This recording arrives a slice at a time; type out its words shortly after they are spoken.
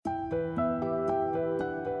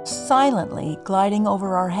Silently gliding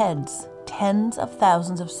over our heads, tens of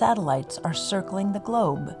thousands of satellites are circling the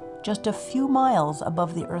globe, just a few miles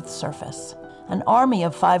above the Earth's surface. An army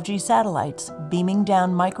of 5G satellites beaming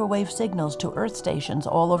down microwave signals to Earth stations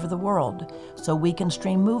all over the world so we can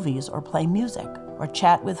stream movies or play music or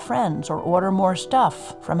chat with friends or order more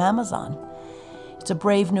stuff from Amazon. It's a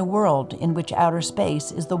brave new world in which outer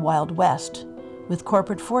space is the Wild West, with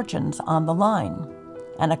corporate fortunes on the line,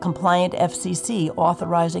 and a compliant FCC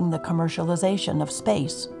authorizing the commercialization of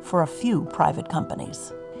space for a few private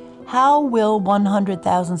companies. How will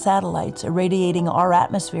 100,000 satellites irradiating our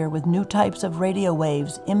atmosphere with new types of radio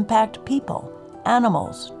waves impact people,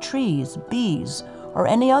 animals, trees, bees, or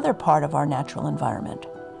any other part of our natural environment?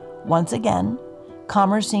 Once again,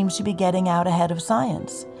 commerce seems to be getting out ahead of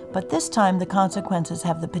science, but this time the consequences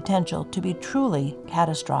have the potential to be truly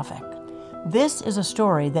catastrophic. This is a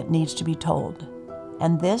story that needs to be told.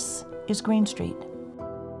 And this is Green Street.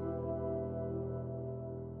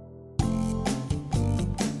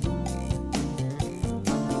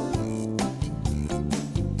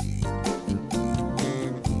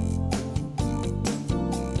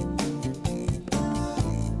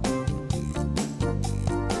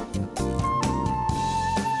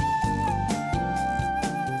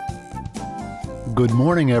 Good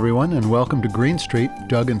morning, everyone, and welcome to Green Street.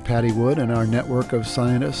 Doug and Patty Wood and our network of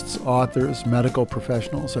scientists, authors, medical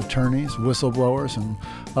professionals, attorneys, whistleblowers, and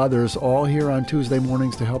others all here on Tuesday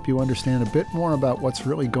mornings to help you understand a bit more about what's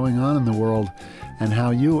really going on in the world and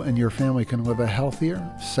how you and your family can live a healthier,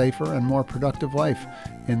 safer, and more productive life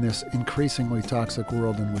in this increasingly toxic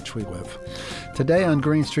world in which we live. Today on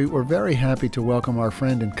Green Street, we're very happy to welcome our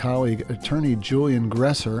friend and colleague, attorney Julian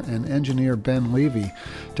Gresser and engineer Ben Levi,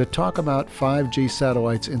 to talk about 5G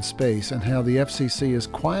satellites in space and how the FCC is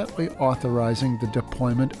quietly authorizing the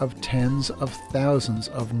deployment of tens of thousands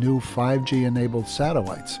of new 5G-enabled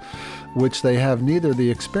satellites, which they have neither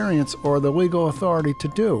the experience or the legal authority to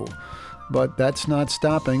do. But that's not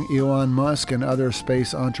stopping Elon Musk and other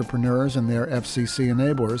space entrepreneurs and their FCC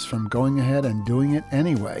enablers from going ahead and doing it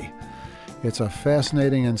anyway. It's a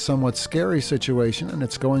fascinating and somewhat scary situation, and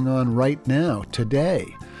it's going on right now,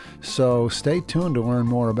 today. So stay tuned to learn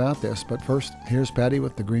more about this. But first, here's Patty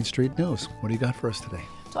with the Green Street News. What do you got for us today?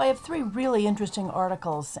 So I have three really interesting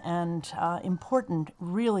articles and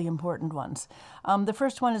really important ones. The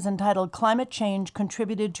first one is entitled Climate Change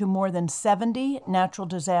Contributed to More Than 70 Natural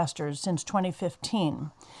Disasters Since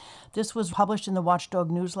 2015. This was published in the Watchdog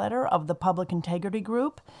newsletter of the Public Integrity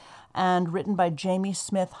Group and written by Jamie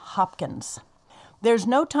Smith Hopkins. There's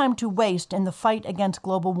no time to waste in the fight against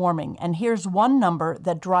global warming, and here's one number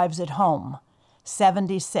that drives it home: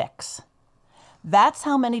 76. That's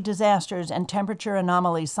how many disasters and temperature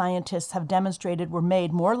anomalies scientists have demonstrated were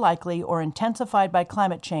made more likely or intensified by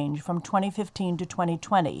climate change from 2015 to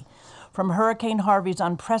 2020, from Hurricane Harvey's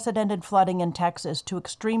unprecedented flooding in Texas to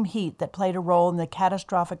extreme heat that played a role in the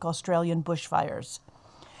catastrophic Australian bushfires.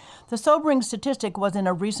 The sobering statistic was in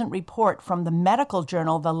a recent report from the medical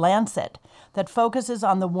journal The Lancet that focuses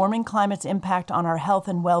on the warming climate's impact on our health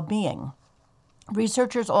and well-being.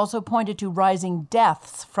 Researchers also pointed to rising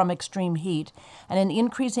deaths from extreme heat and an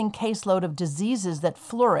increasing caseload of diseases that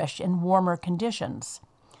flourish in warmer conditions.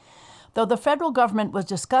 Though the federal government was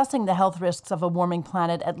discussing the health risks of a warming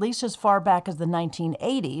planet at least as far back as the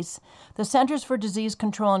 1980s, the Centers for Disease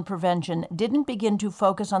Control and Prevention didn't begin to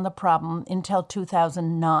focus on the problem until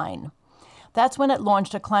 2009. That's when it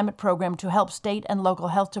launched a climate program to help state and local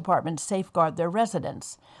health departments safeguard their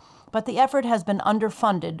residents. But the effort has been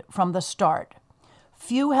underfunded from the start.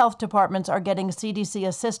 Few health departments are getting CDC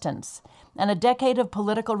assistance, and a decade of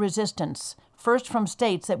political resistance, first from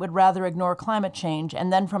states that would rather ignore climate change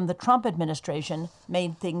and then from the Trump administration,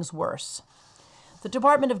 made things worse. The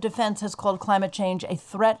Department of Defense has called climate change a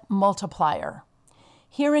threat multiplier.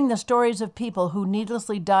 Hearing the stories of people who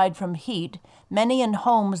needlessly died from heat, many in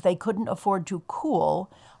homes they couldn't afford to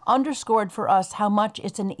cool, underscored for us how much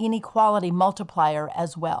it's an inequality multiplier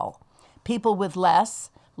as well. People with less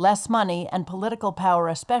money, and political power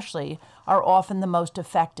especially, are often the most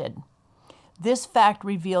affected. This fact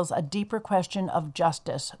reveals a deeper question of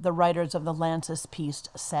justice, the writers of the Lancet piece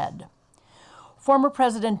said. Former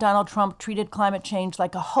President Donald Trump treated climate change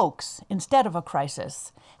like a hoax instead of a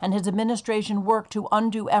crisis, and his administration worked to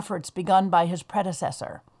undo efforts begun by his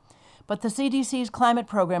predecessor. But the CDC's climate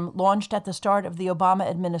program, launched at the start of the Obama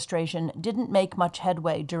administration, didn't make much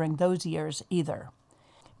headway during those years either.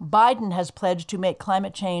 Biden has pledged to make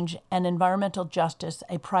climate change and environmental justice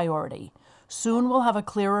a priority. Soon we'll have a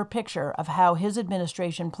clearer picture of how his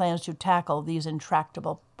administration plans to tackle these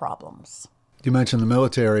intractable problems. You mentioned the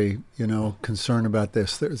military, concern about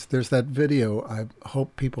this. There's that video I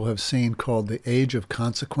hope people have seen called The Age of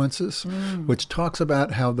Consequences, which talks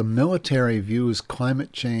about how the military views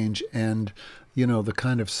climate change and, the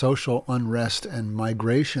kind of social unrest and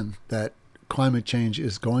migration that climate change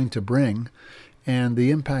is going to bring and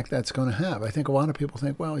the impact that's going to have. I think a lot of people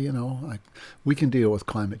think, well, we can deal with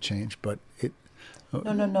climate change, but it...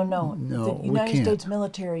 No. No, The United States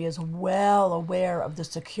military is well aware of the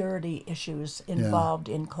security issues involved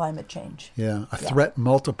in climate change. Yeah, a threat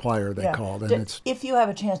multiplier, they call it. And if you have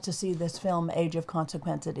a chance to see this film, Age of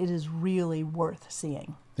Consequences, it is really worth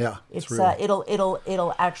seeing. Yeah,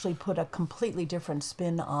 it'll actually put a completely different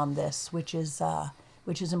spin on this, which is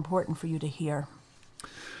important for you to hear.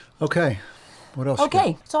 Okay. What else?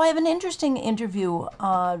 Okay, so I have an interesting interview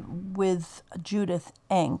with Judith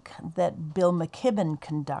Enck that Bill McKibben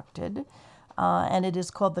conducted, and it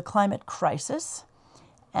is called The Climate Crisis,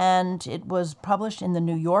 and it was published in The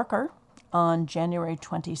New Yorker on January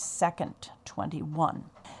 22nd, 21.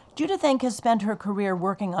 Judith Enck has spent her career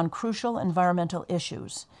working on crucial environmental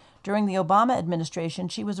issues. During the Obama administration,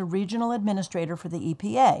 she was a regional administrator for the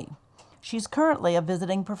EPA. She's currently a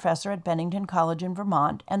visiting professor at Bennington College in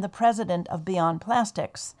Vermont and the president of Beyond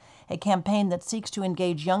Plastics, a campaign that seeks to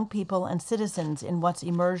engage young people and citizens in what's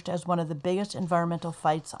emerged as one of the biggest environmental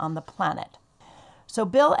fights on the planet. So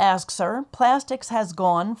Bill asks her, plastics has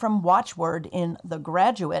gone from watchword in The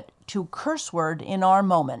Graduate to curse word in our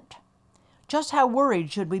moment. Just how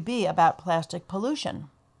worried should we be about plastic pollution?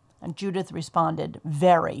 And Judith responded,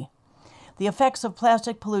 very. The effects of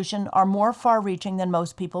plastic pollution are more far-reaching than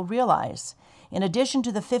most people realize. In addition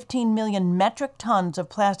to the 15 million metric tons of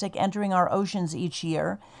plastic entering our oceans each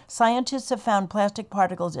year, scientists have found plastic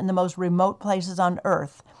particles in the most remote places on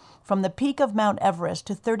Earth, from the peak of Mount Everest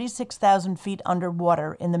to 36,000 feet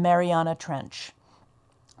underwater in the Mariana Trench.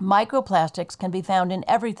 Microplastics can be found in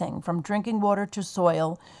everything from drinking water to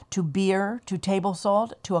soil, to beer, to table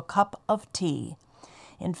salt, to a cup of tea.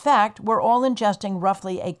 In fact, we're all ingesting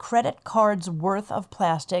roughly a credit card's worth of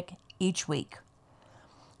plastic each week.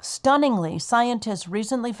 Stunningly, scientists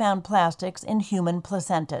recently found plastics in human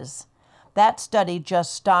placentas. That study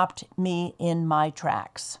just stopped me in my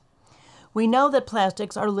tracks. We know that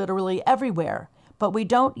plastics are literally everywhere, but we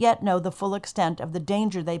don't yet know the full extent of the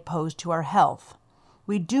danger they pose to our health.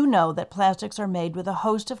 We do know that plastics are made with a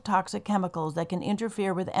host of toxic chemicals that can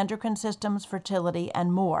interfere with endocrine systems, fertility,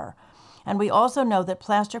 and more. And we also know that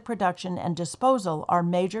plastic production and disposal are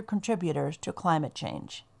major contributors to climate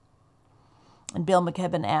change. And Bill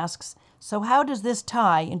McKibben asks, so how does this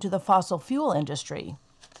tie into the fossil fuel industry?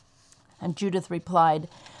 And Judith replied,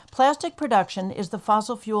 plastic production is the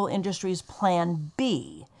fossil fuel industry's plan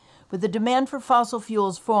B. With the demand for fossil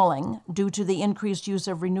fuels falling due to the increased use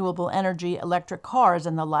of renewable energy, electric cars,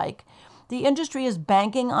 and the like, the industry is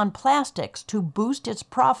banking on plastics to boost its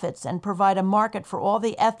profits and provide a market for all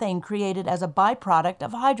the ethane created as a byproduct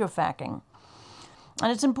of hydrofracking. And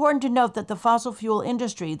it's important to note that the fossil fuel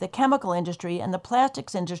industry, the chemical industry, and the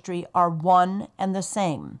plastics industry are one and the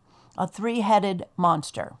same, a three-headed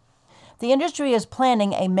monster. The industry is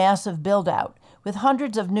planning a massive build-out, with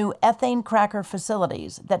hundreds of new ethane cracker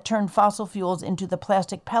facilities that turn fossil fuels into the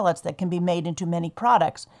plastic pellets that can be made into many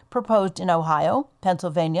products, proposed in Ohio,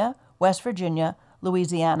 Pennsylvania, West Virginia,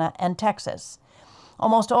 Louisiana, and Texas.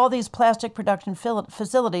 Almost all these plastic production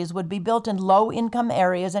facilities would be built in low-income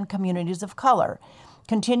areas and communities of color,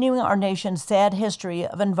 continuing our nation's sad history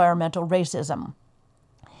of environmental racism.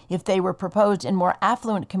 If they were proposed in more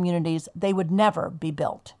affluent communities, they would never be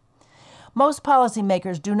built. Most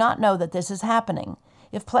policymakers do not know that this is happening.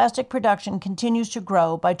 If plastic production continues to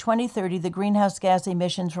grow, by 2030 the greenhouse gas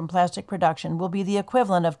emissions from plastic production will be the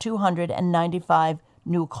equivalent of 295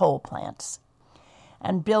 new coal plants.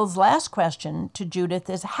 And Bill's last question to Judith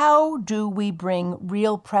is, how do we bring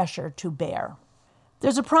real pressure to bear?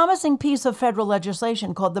 There's a promising piece of federal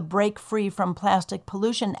legislation called the Break Free from Plastic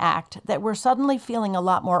Pollution Act that we're suddenly feeling a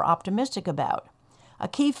lot more optimistic about. A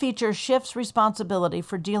key feature shifts responsibility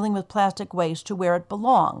for dealing with plastic waste to where it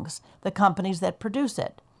belongs, the companies that produce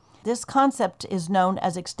it. This concept is known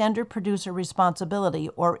as Extended Producer Responsibility,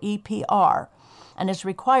 or EPR, and is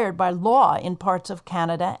required by law in parts of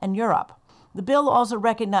Canada and Europe. The bill also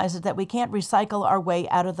recognizes that we can't recycle our way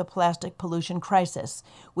out of the plastic pollution crisis.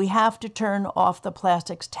 We have to turn off the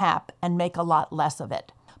plastics tap and make a lot less of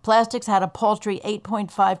it. Plastics had a paltry 8.5%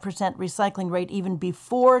 recycling rate even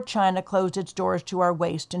before China closed its doors to our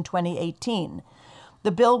waste in 2018.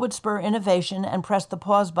 The bill would spur innovation and press the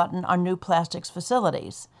pause button on new plastics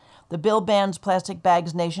facilities. The bill bans plastic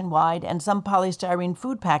bags nationwide and some polystyrene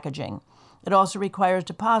food packaging. It also requires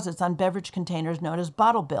deposits on beverage containers known as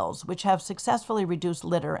bottle bills, which have successfully reduced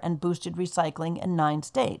litter and boosted recycling in 9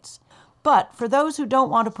 states. But for those who don't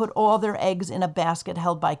want to put all their eggs in a basket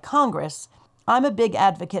held by Congress, I'm a big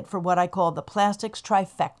advocate for what I call the plastics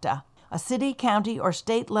trifecta, a city, county, or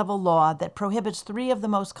state-level law that prohibits 3 of the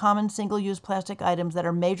most common single-use plastic items that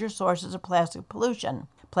are major sources of plastic pollution: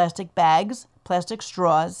 plastic bags, plastic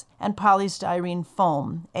straws, and polystyrene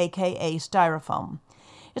foam, aka styrofoam.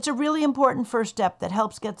 It's a really important first step that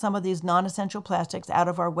helps get some of these non-essential plastics out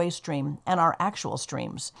of our waste stream and our actual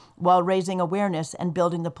streams, while raising awareness and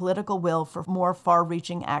building the political will for more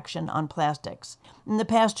far-reaching action on plastics. In the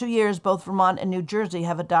past 2 years, both Vermont and New Jersey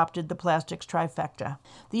have adopted the plastics trifecta.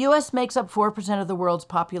 The U.S. makes up 4% of the world's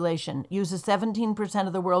population, uses 17%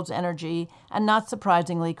 of the world's energy, and not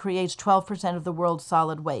surprisingly, creates 12% of the world's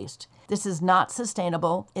solid waste. This is not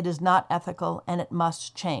sustainable, it is not ethical, and it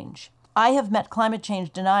must change. I have met climate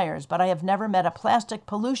change deniers, but I have never met a plastic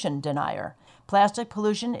pollution denier. Plastic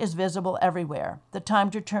pollution is visible everywhere. The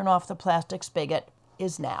time to turn off the plastic spigot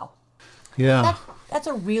is now. Yeah. That's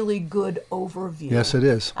a really good overview. Yes, it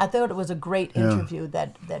is. I thought it was a great interview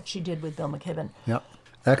that she did with Bill McKibben. Yep.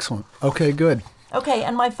 Excellent. Okay, good. Okay,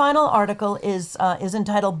 and my final article is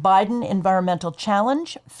entitled Biden Environmental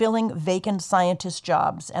Challenge, Filling Vacant Scientist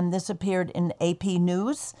Jobs. And this appeared in AP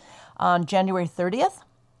News on January 30th.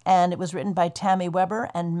 And it was written by Tammy Weber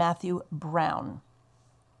and Matthew Brown.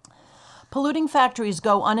 Polluting factories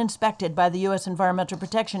go uninspected by the U.S. Environmental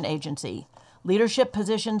Protection Agency. Leadership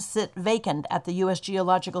positions sit vacant at the U.S.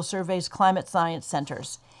 Geological Survey's climate science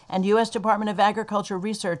centers. And U.S. Department of Agriculture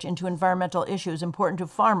research into environmental issues important to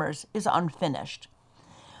farmers is unfinished.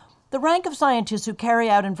 The rank of scientists who carry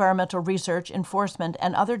out environmental research, enforcement,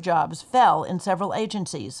 and other jobs fell in several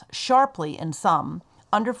agencies, sharply in some,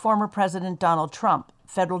 under former President Donald Trump,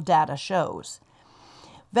 federal data shows.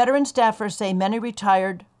 Veteran staffers say many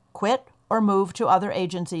retired, quit, or moved to other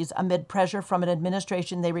agencies amid pressure from an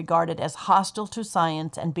administration they regarded as hostile to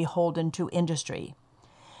science and beholden to industry.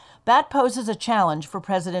 That poses a challenge for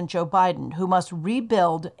President Joe Biden, who must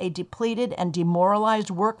rebuild a depleted and demoralized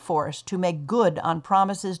workforce to make good on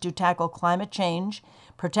promises to tackle climate change,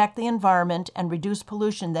 protect the environment, and reduce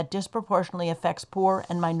pollution that disproportionately affects poor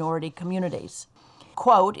and minority communities.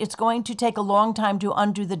 Quote, "It's going to take a long time to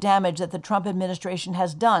undo the damage that the Trump administration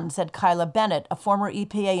has done," said Kyla Bennett, a former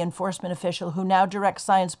EPA enforcement official who now directs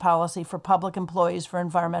science policy for Public Employees for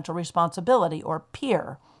Environmental Responsibility, or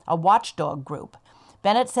PEER, a watchdog group.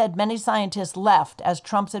 Bennett said many scientists left as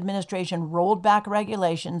Trump's administration rolled back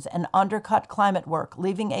regulations and undercut climate work,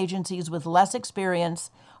 leaving agencies with less experience,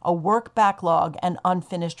 a work backlog, and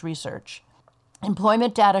unfinished research.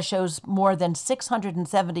 Employment data shows more than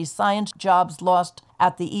 670 science jobs lost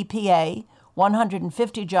at the EPA,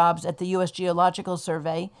 150 jobs at the U.S. Geological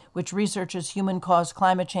Survey, which researches human-caused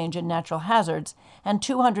climate change and natural hazards, and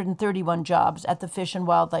 231 jobs at the Fish and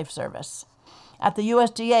Wildlife Service. At the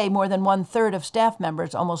USDA, more than one-third of staff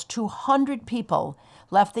members, almost 200 people,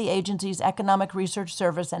 left the agency's Economic Research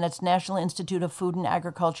Service and its National Institute of Food and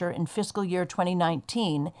Agriculture in fiscal year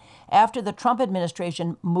 2019 after the Trump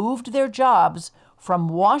administration moved their jobs from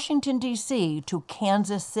Washington, D.C. to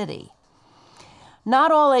Kansas City.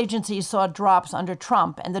 Not all agencies saw drops under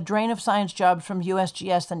Trump, and the drain of science jobs from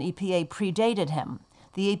USGS and EPA predated him.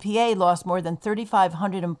 The EPA lost more than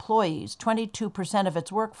 3,500 employees, 22% of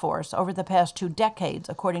its workforce, over the past 2 decades,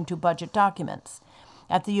 according to budget documents.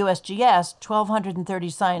 At the USGS, 1,230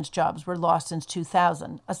 science jobs were lost since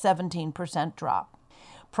 2000, a 17% drop.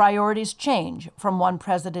 Priorities change from one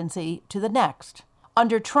presidency to the next.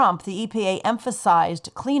 Under Trump, the EPA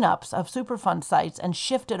emphasized cleanups of Superfund sites and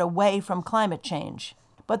shifted away from climate change.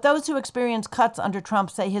 But those who experienced cuts under Trump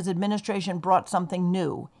say his administration brought something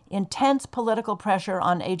new: intense political pressure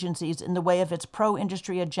on agencies in the way of its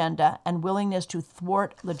pro-industry agenda and willingness to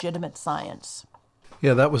thwart legitimate science.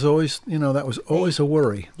 Yeah, that was always, a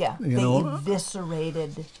worry. Yeah,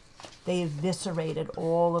 they eviscerated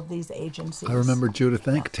all of these agencies. I remember Judith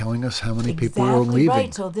Enck telling us how many people were leaving.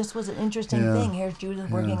 Right, so this was an interesting thing. Here's Judith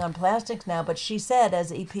working on plastics now, but she said,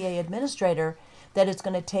 as EPA administrator, that it's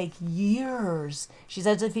going to take years. She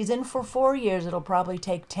says if he's in for 4 years, it'll probably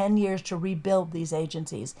take 10 years to rebuild these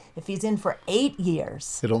agencies. If he's in for 8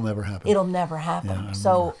 years... It'll never happen. Yeah,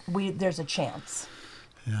 so there's a chance.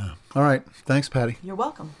 Yeah. All right. Thanks, Patty. You're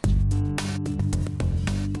welcome.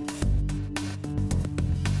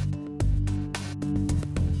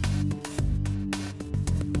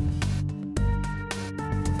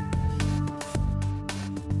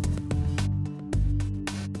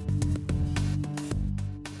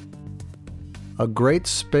 A great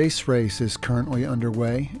space race is currently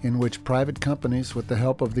underway in which private companies, with the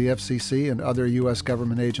help of the FCC and other U.S.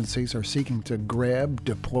 government agencies, are seeking to grab,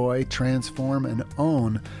 deploy, transform, and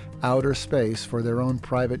own outer space for their own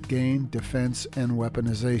private gain, defense, and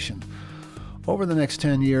weaponization. Over the next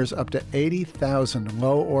 10 years, up to 80,000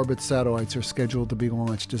 low-orbit satellites are scheduled to be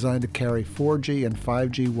launched, designed to carry 4G and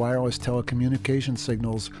 5G wireless telecommunication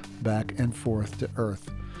signals back and forth to Earth.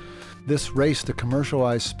 This race to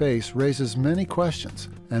commercialize space raises many questions,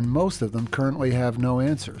 and most of them currently have no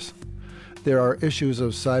answers. There are issues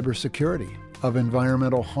of cybersecurity, of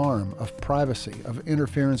environmental harm, of privacy, of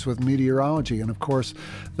interference with meteorology, and of course,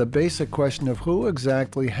 the basic question of who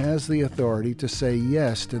exactly has the authority to say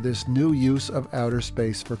yes to this new use of outer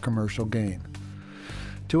space for commercial gain.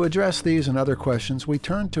 To address these and other questions, we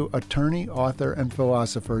turn to attorney, author, and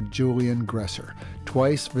philosopher Julian Gresser,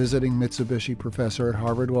 twice visiting Mitsubishi professor at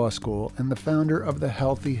Harvard Law School and the founder of the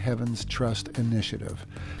Healthy Heavens Trust Initiative,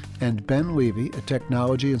 and Ben Levi, a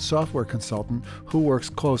technology and software consultant who works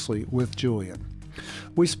closely with Julian.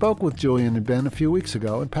 We spoke with Julian and Ben a few weeks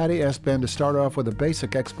ago, and Patty asked Ben to start off with a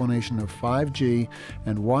basic explanation of 5G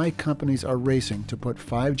and why companies are racing to put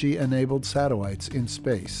 5G-enabled satellites in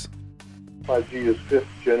space. 5G is fifth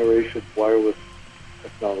generation wireless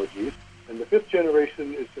technology, and the fifth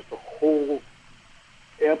generation is just a whole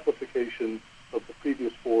amplification of the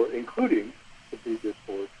previous four, including the previous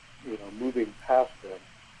four, moving past them.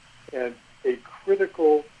 And a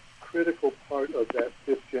critical part of that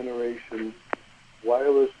fifth generation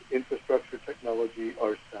wireless infrastructure technology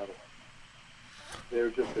are satellites. They're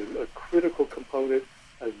just a critical component,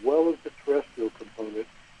 as well as the terrestrial component,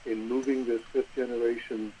 in moving this fifth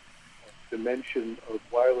generation dimension of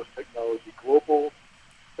wireless technology global,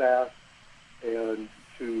 fast, and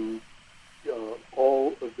to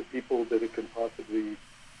all of the people that it can possibly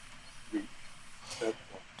reach. That's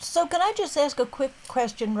one. So can I just ask a quick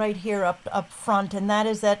question right here up front, and that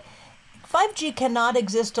is that 5G cannot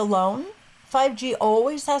exist alone? 5G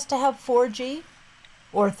always has to have 4G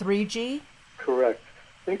or 3G? Correct.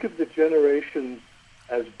 Think of the generations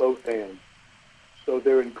as both and. So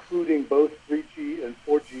they're including both 3G and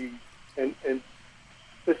 4G. And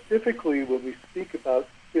specifically, when we speak about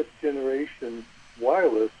fifth generation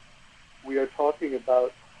wireless, we are talking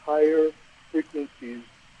about higher frequencies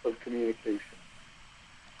of communication.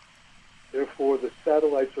 Therefore, the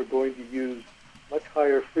satellites are going to use much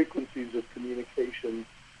higher frequencies of communication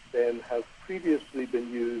than have previously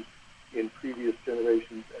been used in previous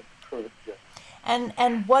generations and current generations.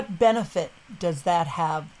 And what benefit does that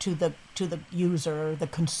have to the user, the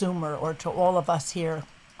consumer, or to all of us here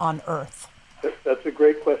on Earth? That's a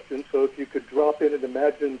great question. So if you could drop in and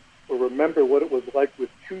imagine or remember what it was like with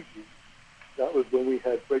 2G, that was when we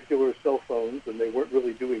had regular cell phones and they weren't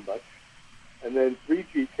really doing much. And then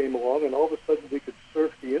 3G came along and all of a sudden we could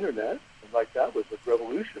surf the internet, and that was a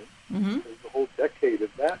revolution. Mm-hmm. There's a whole decade of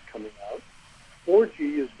that coming out.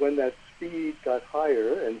 4G is when that speed got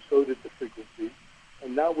higher and so did the frequency.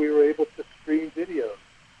 And now we were able to stream videos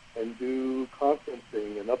and do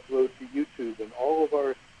conferencing and upload to YouTube, and all of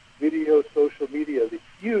our video social media, the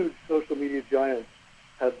huge social media giants,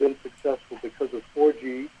 have been successful because of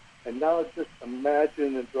 4G. And now just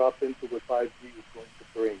imagine and drop into what 5G is going to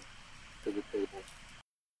bring to the table.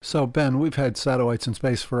 So, Ben, we've had satellites in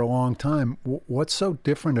space for a long time. What's so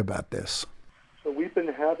different about this? So we've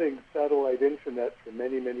been having satellite internet for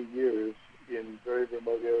many, many years in very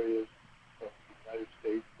remote areas of the United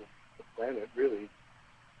States and the planet, really.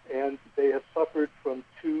 And they have suffered from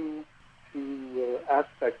two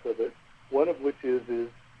aspects of it, one of which is the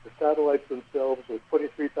satellites themselves are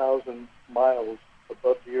 23,000 miles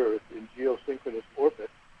above the Earth in geosynchronous orbit,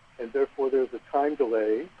 and therefore there's a time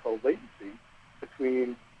delay called latency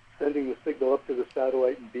between sending the signal up to the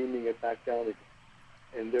satellite and beaming it back down again.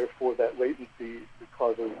 And therefore that latency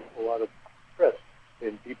causes a lot of stress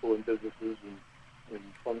in people and businesses and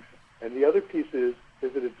function. And the other piece is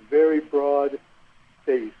that it's very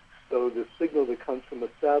broad-based, so the signal that comes from a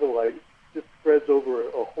satellite just spreads over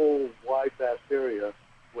a whole wide, vast area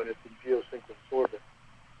when it's in geosynchronous orbit.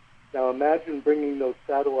 Now imagine bringing those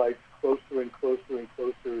satellites closer and closer and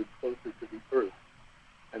closer and closer to the Earth.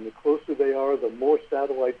 And the closer they are, the more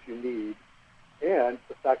satellites you need, and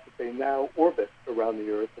the fact that they now orbit around the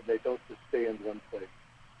Earth and they don't just stay in one place.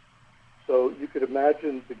 So you could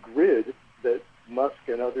imagine the grid that Musk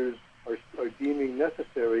and others are deeming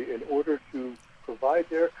necessary in order to provide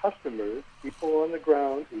their customers, people on the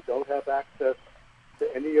ground who don't have access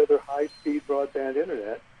to any other high-speed broadband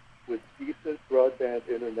internet, with decent broadband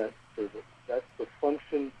internet service. That's the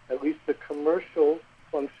function, at least the commercial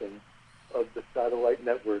function, of the satellite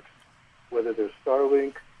networks, whether they're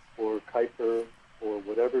Starlink or Kuiper or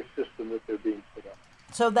whatever system that they're being put on.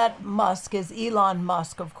 So that Musk is Elon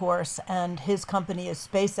Musk, of course, and his company is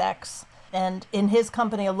SpaceX. And in his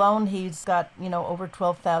company alone, he's got, over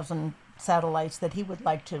 12,000 satellites that he would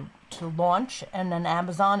like to launch, and then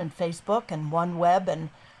Amazon and Facebook and OneWeb, and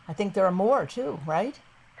I think there are more too, right?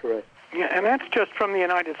 Correct. Yeah, and that's just from the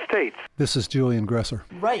United States. This is Julian Gresser.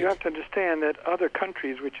 Right. You have to understand that other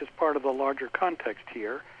countries, which is part of the larger context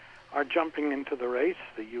here, are jumping into the race.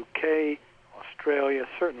 The UK, Australia,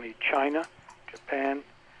 certainly China, Japan,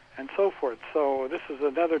 and so forth. So this is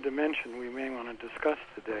another dimension we may want to discuss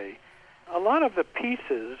today. A lot of the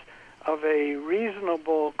pieces of a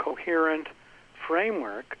reasonable, coherent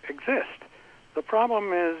framework exist. The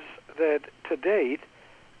problem is that to date,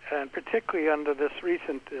 and particularly under this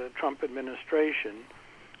recent Trump administration,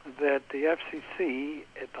 that the FCC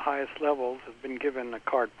at the highest levels has been given a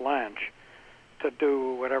carte blanche to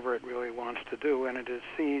do whatever it really wants to do, and it has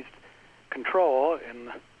seized control, and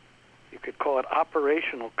you could call it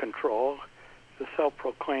operational control, the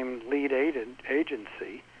self-proclaimed lead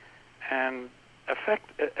agency, and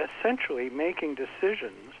essentially making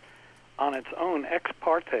decisions on its own ex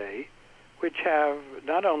parte, which have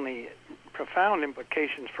not only profound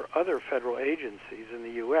implications for other federal agencies in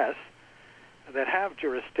the U.S. that have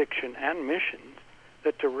jurisdiction and missions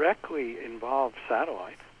that directly involve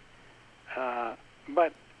satellites,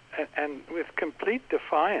 but with complete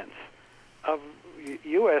defiance of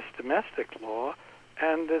U.S. domestic law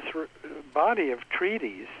and this body of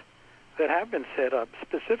treaties that have been set up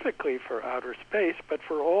specifically for outer space, but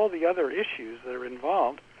for all the other issues that are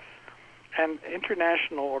involved, and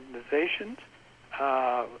international organizations,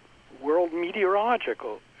 World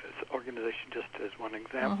Meteorological Organization, just as one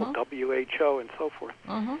example, WHO and so forth,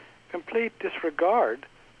 complete disregard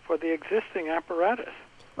for the existing apparatus.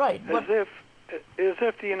 Right. As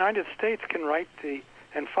if the United States can write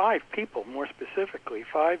and 5 people, more specifically,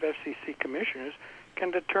 5 FCC commissioners, can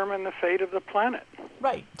determine the fate of the planet.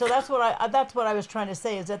 Right. So that's what I was trying to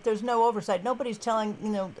say, is that there's no oversight. Nobody's telling,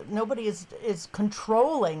 nobody is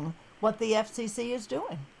controlling what the FCC is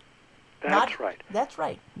doing. That's right. That's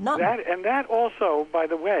right. None. That also, by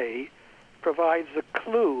the way, provides a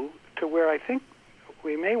clue to where I think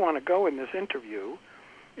we may want to go in this interview.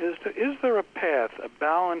 Is there a path, a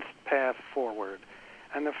balanced path forward?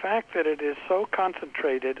 And the fact that it is so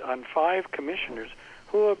concentrated on 5 commissioners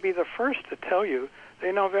who will be the first to tell you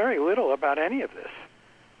they know very little about any of this.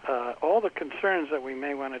 All the concerns that we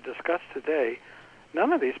may want to discuss today,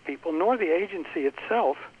 none of these people, nor the agency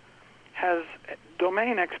itself, has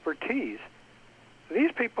domain expertise.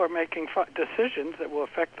 These people are making decisions that will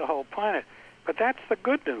affect the whole planet. But that's the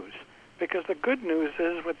good news, because the good news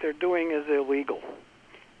is what they're doing is illegal.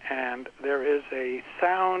 And there is a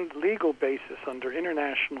sound legal basis under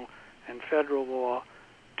international and federal law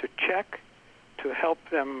to check, to help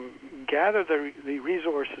them gather the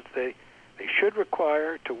resources they should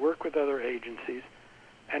require to work with other agencies,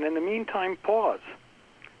 and in the meantime, pause.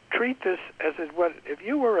 Treat this as if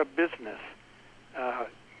you were a business,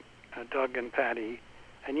 Doug and Patty,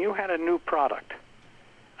 and you had a new product.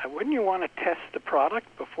 Wouldn't you want to test the product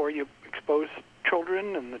before you expose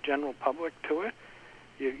children and the general public to it?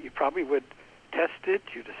 You probably would test it,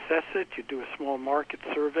 you'd assess it, you'd do a small market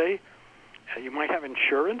survey. You might have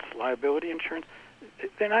insurance, liability insurance.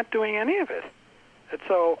 They're not doing any of it. And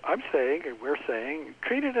so I'm saying, and we're saying,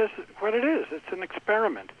 treat it as what it is. It's an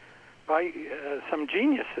experiment by some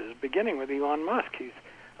geniuses, beginning with Elon Musk. He's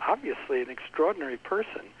obviously an extraordinary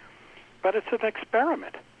person, but it's an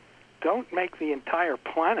experiment. Don't make the entire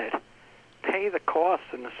planet pay the costs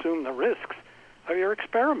and assume the risks of your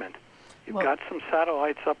experiment. You've got some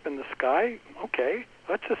satellites up in the sky. Okay,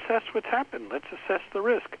 let's assess what's happened. Let's assess the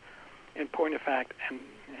risk. In point of fact, and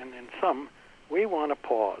in sum, we want to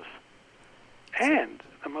pause. And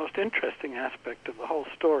the most interesting aspect of the whole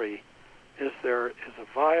story is there is a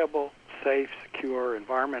viable, safe, secure,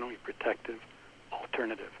 environmentally protective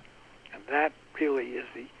alternative. And that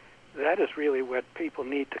is really what people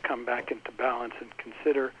need to come back into balance and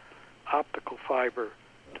consider: optical fiber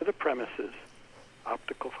to the premises,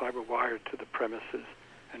 optical fiber wired to the premises,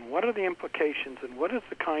 and what are the implications and what is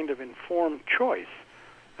the kind of informed choice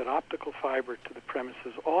that optical fiber to the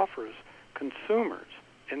premises offers consumers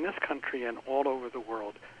in this country and all over the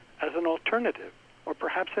world as an alternative, or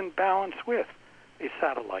perhaps in balance with a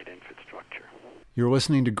satellite infrastructure. You're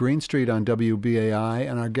listening to Green Street on WBAI,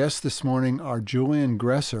 and our guests this morning are Julian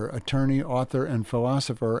Gresser, attorney, author, and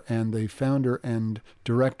philosopher, and the founder and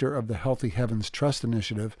director of the Healthy Heavens Trust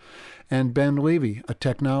Initiative, and Ben Levi, a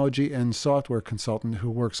technology and software consultant who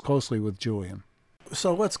works closely with Julian.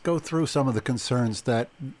 So let's go through some of the concerns that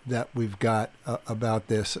we've got about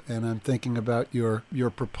this, and I'm thinking about your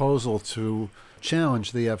proposal to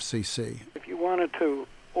challenge the FCC. If you wanted to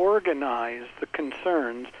organize the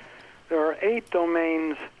concerns, there are 8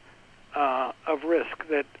 domains of risk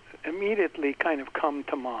that immediately kind of come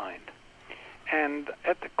to mind. And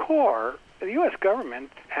at the core, the U.S.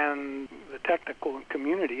 government and the technical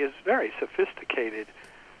community is very sophisticated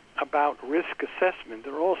about risk assessment.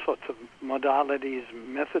 There are all sorts of modalities,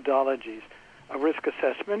 methodologies of risk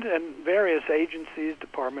assessment, and various agencies,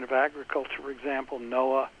 Department of Agriculture, for example,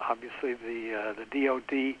 NOAA, obviously the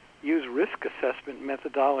DOD, use risk assessment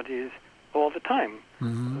methodologies all the time.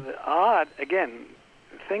 Mm-hmm. The odd, again,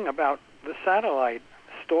 thing about the satellite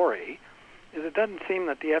story is it doesn't seem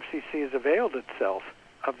that the FCC has availed itself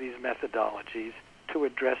of these methodologies to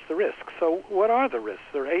address the risks. So what are the risks?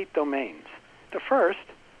 There are 8 domains. The first,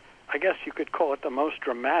 I guess you could call it the most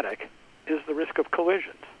dramatic, is the risk of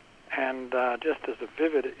collisions. And just as a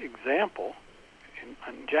vivid example,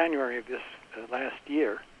 in January of this last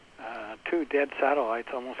year, 2 dead satellites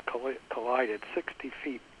almost collided. 60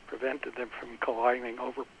 feet prevented them from colliding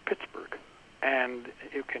over Pittsburgh. And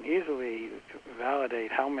you can easily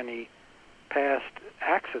validate how many past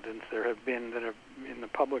accidents there have been that are in the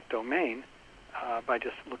public domain by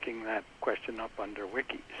just looking that question up under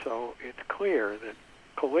Wiki. So it's clear that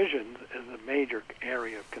collisions is a major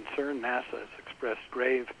area of concern. NASA has expressed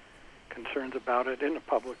grave concerns about it in a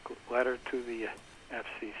public letter to the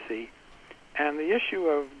FCC. And the issue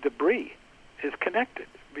of debris is connected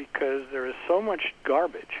because there is so much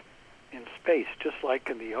garbage in space, just like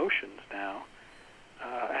in the oceans now,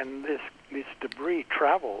 and this debris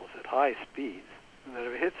travels at high speeds. That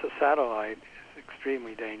if it hits a satellite, it's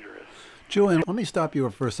extremely dangerous. Julian, let me stop you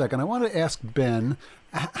for a second. I want to ask Ben,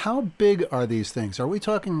 how big are these things? Are we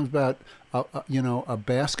talking about, a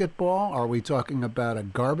basketball? Are we talking about a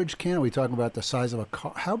garbage can? Are we talking about the size of a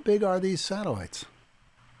car? How big are these satellites?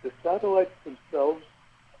 The satellites themselves,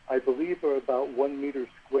 I believe, are about 1 meter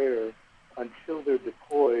square until they're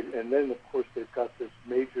deployed, and then, of course, they've got this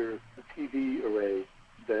major TV array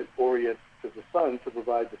that orients to the sun to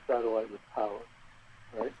provide the satellite with power,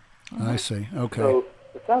 right? I see. Okay. So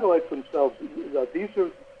the satellites themselves, these are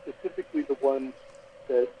specifically the ones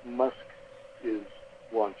that Musk is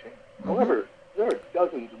launching. Mm-hmm. However, there are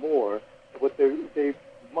dozens more, but they've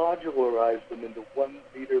modularized them into 1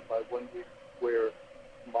 meter by 1 meter square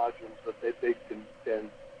modules that they can then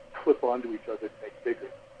clip onto each other to make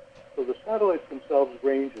bigger. So the satellites themselves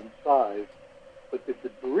range in size, but the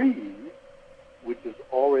debris, which is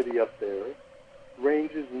already up there,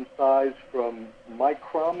 ranges in size from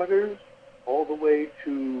micrometers all the way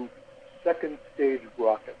to second-stage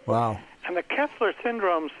rockets. Wow. And the Kessler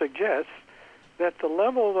syndrome suggests that the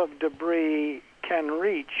level of debris can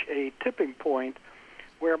reach a tipping point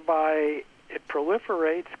whereby it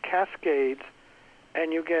proliferates, cascades,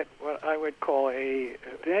 and you get what I would call a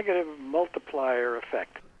negative multiplier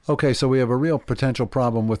effect. Okay, so we have a real potential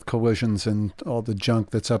problem with collisions and all the junk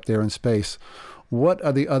that's up there in space. What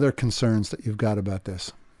are the other concerns that you've got about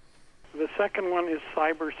this? The second one is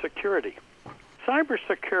cybersecurity.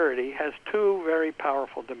 Cybersecurity has 2 very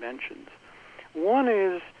powerful dimensions. One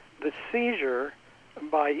is the seizure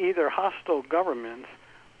by either hostile governments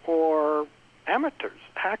or amateurs,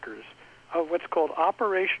 hackers, of what's called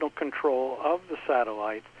operational control of the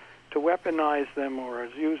satellites to weaponize them or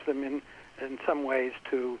use them in some ways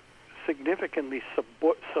to significantly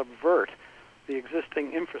subvert the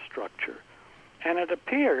existing infrastructure. And it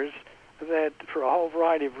appears that for a whole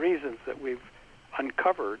variety of reasons that we've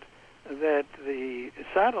uncovered, that the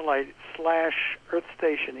satellite/Earth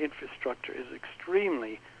station infrastructure is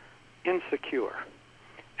extremely insecure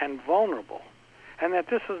and vulnerable. And that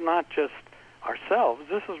this is not just ourselves,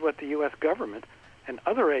 this is what the U.S. government and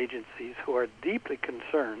other agencies who are deeply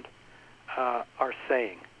concerned are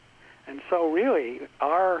saying. And so really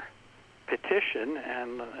our petition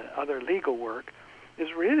and other legal work is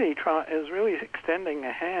really extending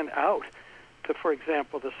a hand out to, for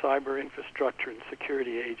example, the Cyber Infrastructure and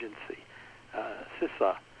Security Agency,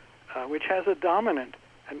 CISA, which has a dominant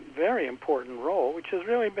and very important role, which has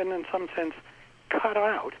really been in some sense cut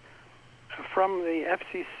out from the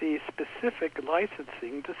FCC's specific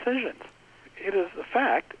licensing decisions. It is a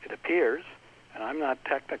fact, it appears, and I'm not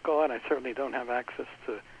technical and I certainly don't have access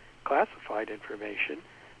to classified information,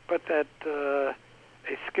 but that a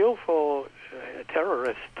skillful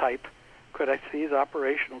terrorist type could seize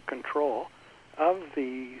operational control of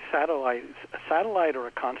the satellite or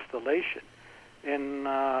a constellation in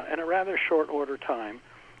a rather short order time,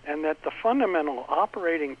 and that the fundamental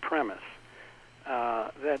operating premise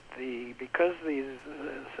because these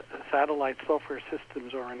satellite software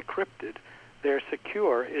systems are encrypted, their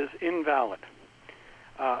secure is invalid.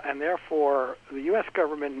 And therefore, the U.S.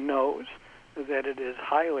 government knows that it is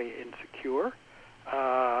highly insecure.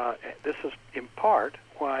 This is in part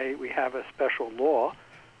why we have a special law,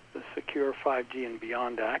 the Secure 5G and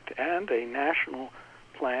Beyond Act, and a national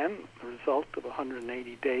plan, the result of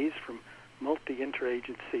 180 days from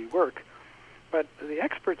multi-interagency work. But the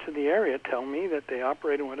experts in the area tell me that they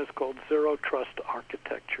operate in what is called zero-trust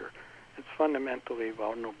architecture. It's fundamentally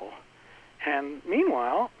vulnerable. And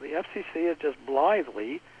meanwhile, the FCC is just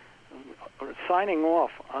blithely signing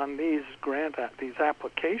off on these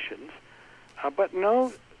applications, but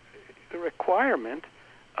no requirement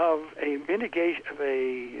of a mitigation of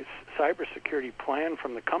a cybersecurity plan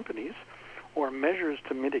from the companies or measures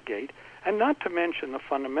to mitigate, and not to mention the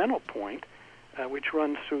fundamental point, which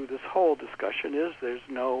runs through this whole discussion, is there's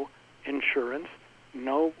no insurance,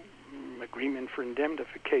 no agreement for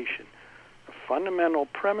indemnification. The fundamental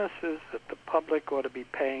premise is that the public ought to be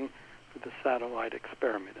paying for the satellite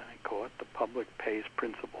experiment. I call it the public pays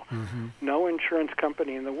principle. Mm-hmm. No insurance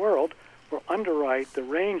company in the world will underwrite the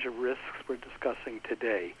range of risks we're discussing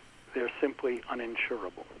today. They're simply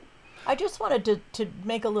uninsurable. I just wanted to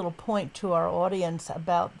make a little point to our audience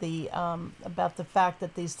about the fact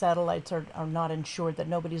that these satellites are not insured, that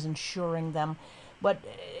nobody's insuring them. But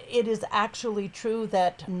it is actually true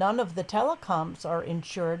that none of the telecoms are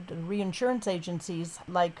insured. Reinsurance agencies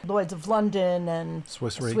like Lloyd's of London and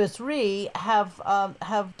Swiss Re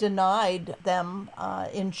have denied them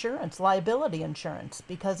insurance, liability insurance,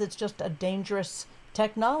 because it's just a dangerous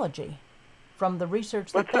technology from the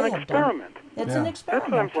research that they have done. It's an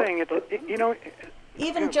experiment. That's what I'm saying.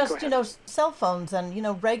 Even just, cell phones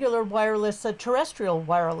and, regular wireless, terrestrial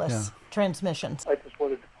wireless transmissions. I just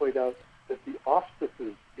wanted to point out that the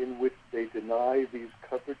auspices in which they deny these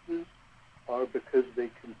coverages are because they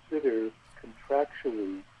consider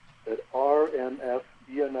contractually that RMF,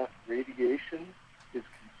 EMF radiation is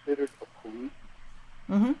considered a pollutant.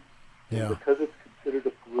 Mm-hmm. Yeah. And because it's considered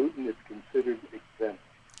a pollutant, it's considered exempt.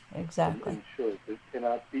 Exactly. Insured. It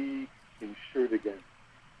cannot be insured against.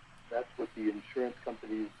 That's what the insurance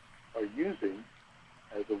companies are using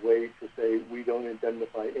as a way to say we don't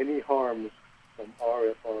indemnify any harms from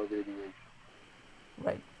RFR radiation.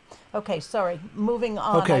 Right. Okay, sorry. Moving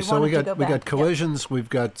on. Okay, so we got collisions, we've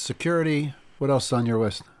got security. What else is on your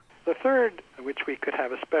list? The third, which we could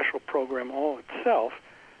have a special program all itself,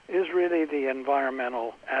 is really the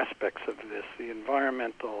environmental aspects of this, the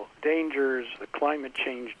environmental dangers, the climate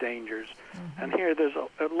change dangers. Mm-hmm. And here there's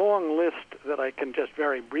a long list that I can just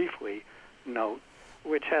very briefly note,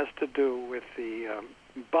 which has to do with the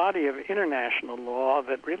body of international law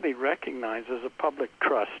that really recognizes a public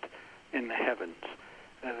trust in the heavens.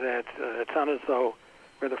 That it's not as though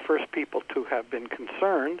we're the first people to have been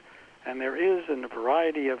concerned, and there is in a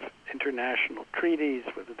variety of international treaties,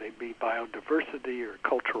 whether they be biodiversity or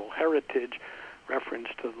cultural heritage, reference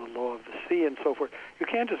to the law of the sea and so forth. You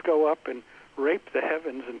can't just go up and rape the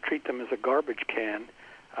heavens and treat them as a garbage can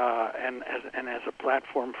and as a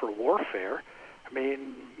platform for warfare. I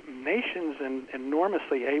mean, nations and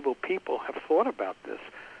enormously able people have thought about this.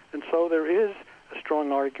 And so there is a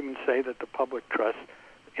strong argument to say that the public trust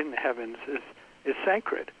in the heavens is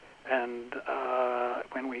sacred. And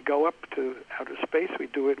when we go up to outer space, we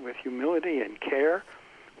do it with humility and care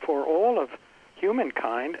for all of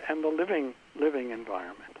humankind and the living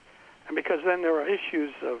environment. And because then there are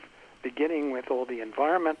issues of beginning with all the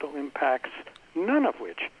environmental impacts, none of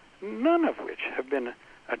which have been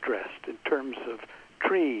addressed in terms of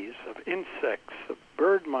trees, of insects, of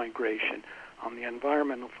bird migration on the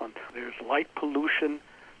environmental front. There's light pollution,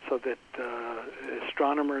 so that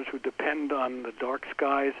astronomers who depend on the dark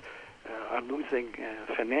skies are losing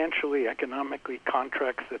financially, economically,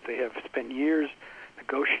 contracts that they have spent years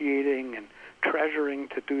negotiating and treasuring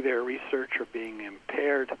to do their research are being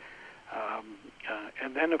impaired.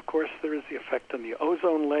 And then, of course, there is the effect on the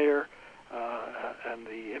ozone layer and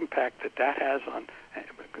the impact that has on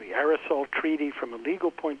the aerosol treaty from a legal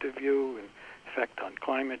point of view and effect on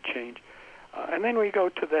climate change. And then we go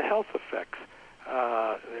to the health effects.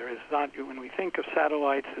 There is not, when we think of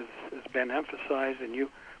satellites, as has been emphasized and you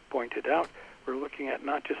pointed out, we're looking at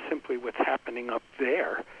not just simply what's happening up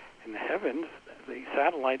there in the heavens. The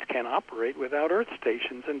satellites can't operate without Earth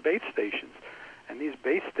stations and base stations. And these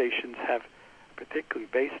base stations have, particularly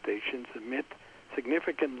base stations, emit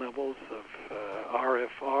significant levels of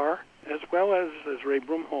RFR, as well as Ray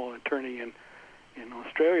Broomhall, attorney in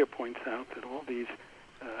Australia, points out that all these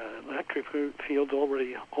electric fields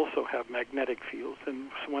already also have magnetic fields, and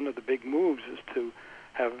one of the big moves is to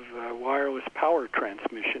have wireless power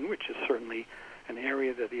transmission, which is certainly an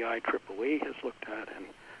area that the IEEE has looked at,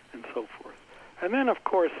 and so forth. And then, of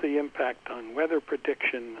course, the impact on weather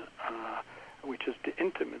prediction, which is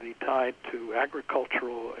intimately tied to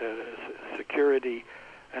agricultural security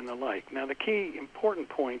and the like. Now, the key important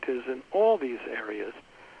point is in all these areas,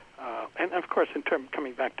 and of course,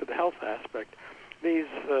 coming back to the health aspect, these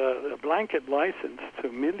blanket license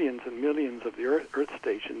to millions and millions of the Earth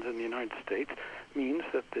stations in the United States means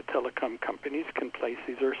that the telecom companies can place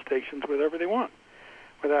these Earth stations wherever they want,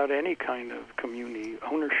 without any kind of community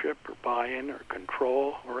ownership or buy-in or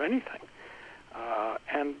control or anything.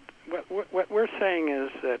 And what we're saying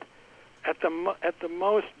is that at the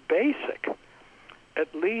most basic,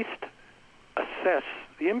 at least assess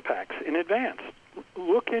the impacts in advance.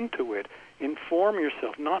 Look into it. Inform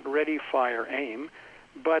yourself, not ready, fire, aim,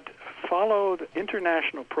 but follow the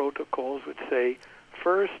international protocols which say,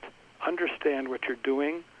 first, understand what you're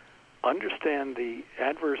doing, understand the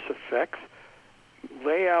adverse effects,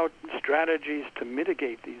 lay out strategies to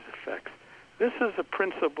mitigate these effects. This is a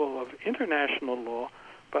principle of international law,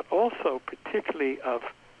 but also particularly of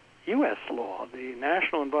U.S. law. The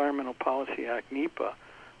National Environmental Policy Act, NEPA,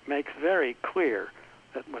 makes very clear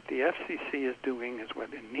that what the FCC is doing is what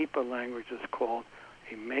in NEPA language is called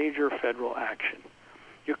a major federal action.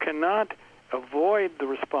 You cannot avoid the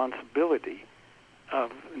responsibility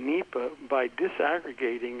of NEPA by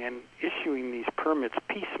disaggregating and issuing these permits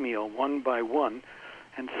piecemeal, one by one,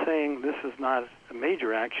 and saying this is not a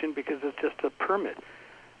major action because it's just a permit.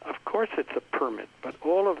 Of course it's a permit, but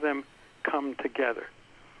all of them come together.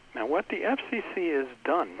 Now, what the FCC has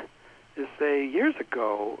done is they, years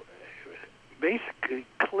ago, basically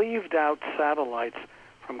cleaved out satellites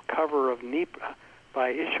from cover of NEPA by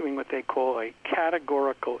issuing what they call a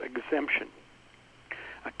categorical exemption.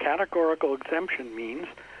 A categorical exemption means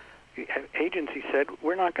the agency said,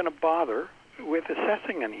 we're not going to bother with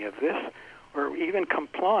assessing any of this or even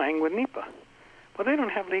complying with NEPA. Well, they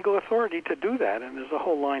don't have legal authority to do that, and there's a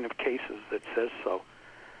whole line of cases that says so.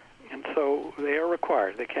 And so they are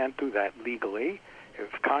required. They can't do that legally.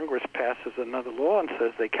 If Congress passes another law and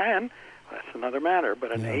says they can, that's another matter.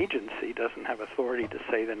 But an agency doesn't have authority to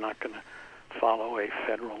say they're not going to follow a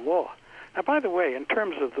federal law. Now, by the way, in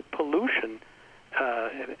terms of the pollution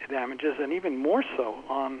damages, and even more so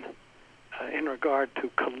on in regard to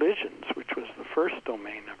collisions, which was the first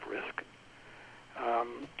domain of risk,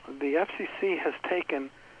 the FCC has taken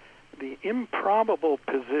the improbable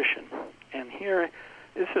position, and here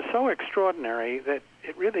this is so extraordinary that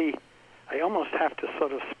it really, I almost have to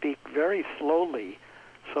sort of speak very slowly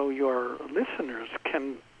so your listeners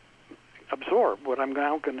can absorb what I'm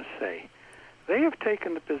now going to say. They have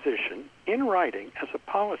taken the position in writing as a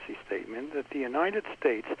policy statement that the United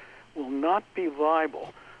States will not be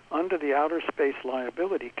liable under the Outer Space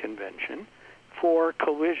Liability Convention for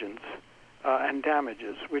collisions and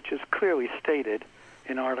damages, which is clearly stated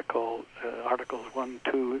in Articles 1,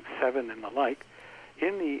 2, 7, and the like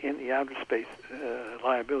in the Outer Space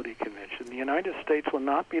Liability Convention. The United States will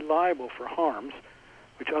not be liable for harms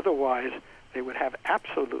which otherwise they would have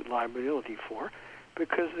absolute liability for,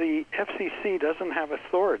 because the FCC doesn't have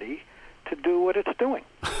authority to do what it's doing.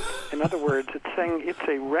 In other words, it's saying it's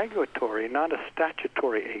a regulatory, not a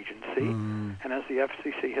statutory agency, and as the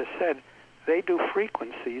FCC has said, they do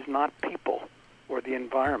frequencies, not people or the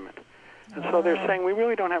environment. And so they're saying we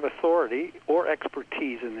really don't have authority or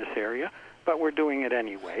expertise in this area, but we're doing it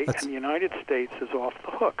anyway, and the United States is off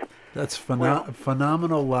the hook. That's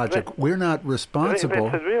phenomenal logic. We're not responsible.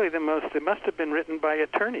 It's really the most, it must have been written by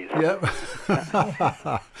attorneys. Yep.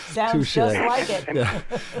 Sounds just like it.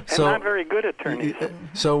 And not very good attorneys.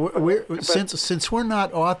 So since we're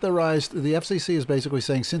not authorized, the FCC is basically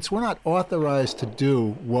saying, since we're not authorized to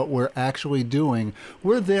do what we're actually doing,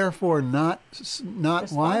 we're therefore not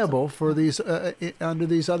liable for these under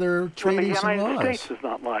these other treaties and laws. The United States is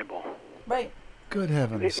not liable. Right. Good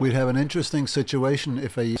heavens. We'd have an interesting situation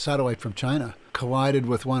if a satellite from China collided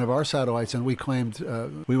with one of our satellites and we claimed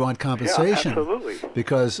we want compensation. Yeah, absolutely.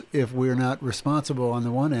 Because if we're not responsible on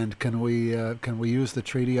the one end, can we use the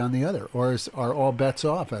treaty on the other? Or are all bets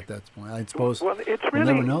off at that point? I suppose we'll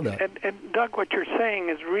never know that. And Doug, what you're saying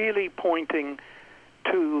is really pointing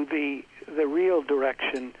to the real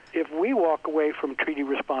direction. If we walk away from treaty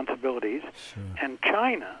responsibilities, and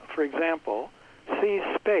China, for example, sees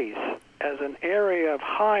space as an area of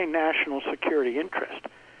high national security interest,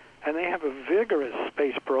 and they have a vigorous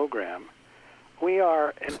space program, we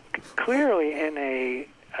are clearly in a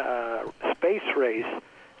space race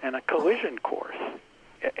and a collision course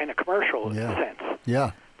in a commercial sense.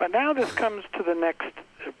 Yeah. But now this comes to the next,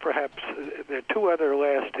 perhaps, there are two other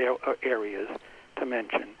last areas to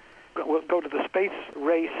mention. We'll go to the space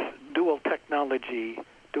race, dual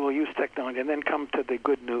use technology, and then come to the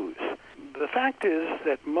good news. The fact is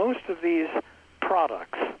that most of these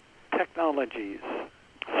products, technologies,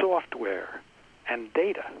 software, and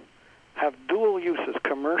data have dual uses,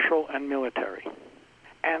 commercial and military.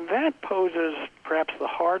 And that poses perhaps the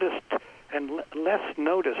hardest and less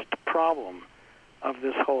noticed problem of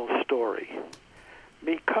this whole story,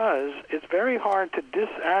 because it's very hard to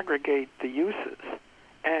disaggregate the uses.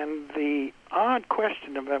 And the odd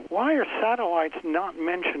question about why are satellites not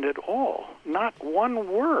mentioned at all, not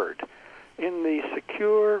one word, in the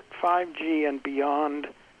Secure 5G and Beyond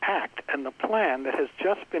Act and the plan that has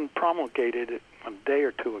just been promulgated a day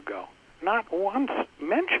or two ago. Not once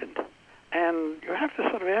mentioned. And you have to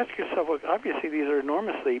sort of ask yourself, well, obviously these are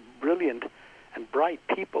enormously brilliant and bright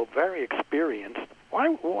people, very experienced.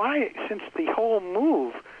 Why, since the whole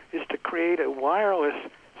move is to create a wireless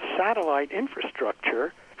satellite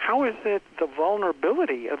infrastructure, how is it the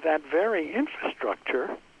vulnerability of that very infrastructure,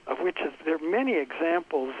 of which there are many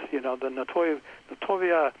examples, the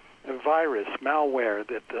Notovia virus malware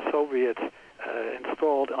that the Soviets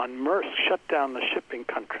installed on Maersk, shut down the shipping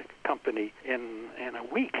company in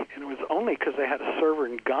a week. And it was only because they had a server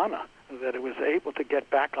in Ghana that it was able to get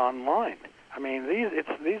back online. I mean, this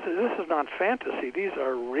is not fantasy. These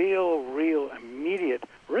are real immediate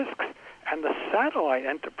risks. And the satellite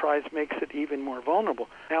enterprise makes it even more vulnerable.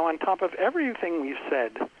 Now, on top of everything we've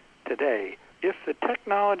said today, if the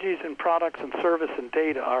technologies and products and service and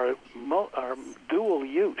data are dual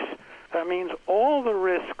use, that means all the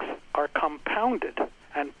risks are compounded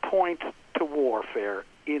and point to warfare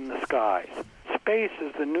in the skies. Space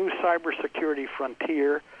is the new cybersecurity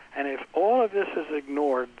frontier, and if all of this is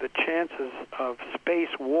ignored, the chances of space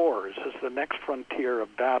wars as the next frontier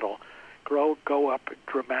of battle go up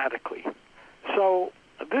dramatically. So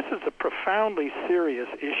this is a profoundly serious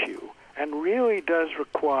issue and really does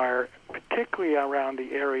require, particularly around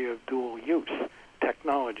the area of dual use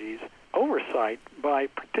technologies, oversight by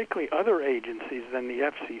particularly other agencies than the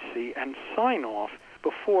FCC and sign-off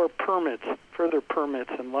before further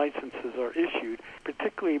permits and licenses are issued,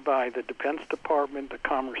 particularly by the Defense Department, the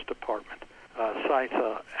Commerce Department,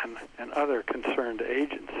 CISA, and other concerned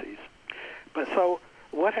agencies. But so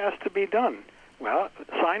what has to be done? Well,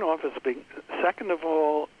 sign-off is big. Second of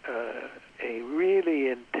all, a really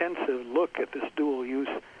intensive look at this dual-use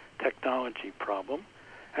technology problem.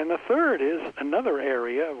 And the third is another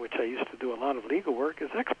area, which I used to do a lot of legal work, is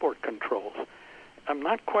export controls. I'm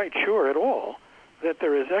not quite sure at all that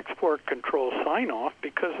there is export control sign-off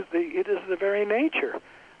because it is the very nature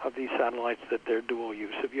of these satellites that they're dual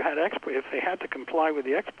use. If they had to comply with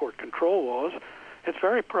the export control laws, it's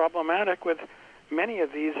very problematic with many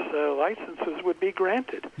of these licenses would be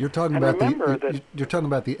granted. You're talking about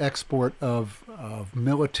the export of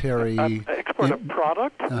military export of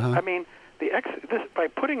product. Uh-huh. I mean, by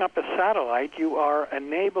putting up a satellite, you are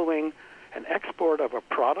enabling an export of a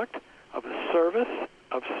product, of a service,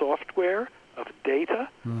 of software, of data,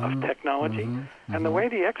 of technology. And the way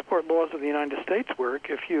the export laws of the United States work,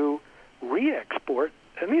 if you re-export,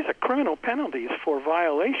 and these are criminal penalties for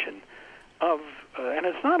violation of, and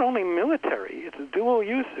it's not only military, it's dual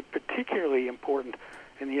use, particularly important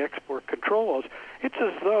in the export control laws. It's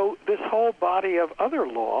as though this whole body of other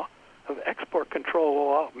law, of export control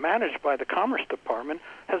law managed by the Commerce Department,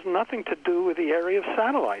 has nothing to do with the area of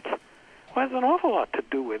satellites. Well, it has an awful lot to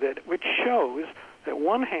do with it, which shows that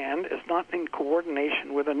one hand is not in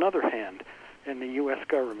coordination with another hand in the U.S.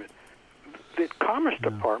 government. The Commerce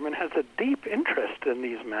Department has a deep interest in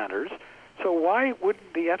these matters, so why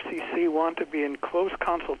wouldn't the FCC want to be in close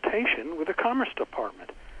consultation with the Commerce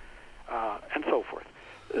Department, and so forth?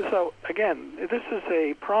 So, again, this is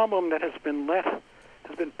a problem that has been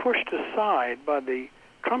pushed aside by the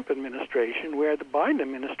Trump administration, where the Biden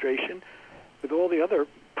administration, with all the other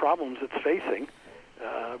problems it's facing,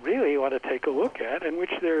 really ought to take a look at, in which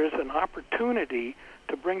there is an opportunity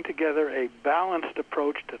to bring together a balanced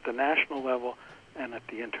approach at the national level and at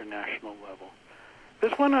the international level.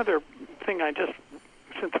 There's one other thing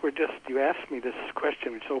you asked me this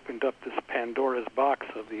question, which opened up this Pandora's box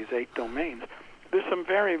of these 8 domains. There's some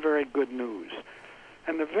very, very good news.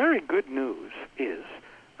 And the very good news is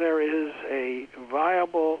there is a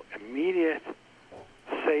viable, immediate,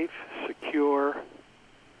 safe, secure,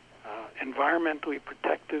 environmentally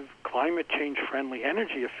protective, climate change-friendly,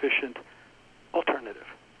 energy-efficient alternative,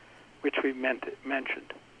 which we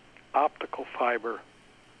mentioned, optical fiber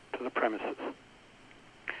to the premises.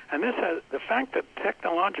 And this has the fact that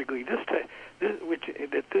technologically this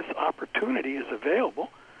opportunity is available,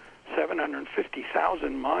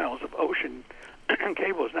 750,000 miles of ocean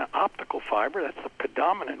cable is now optical fiber. That's the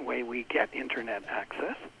predominant way we get internet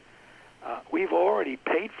access. We've already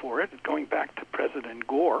paid for it, going back to President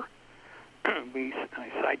Gore. I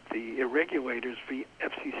cite the irregulators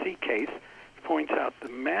FCC case, points out the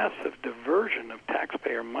massive diversion of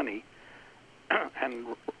taxpayer money and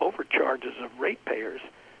overcharges of ratepayers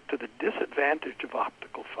to the disadvantage of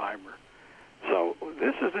optical fiber. So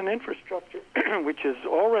this is an infrastructure which is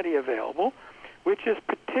already available, which is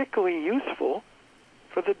particularly useful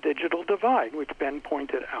for the digital divide, which Ben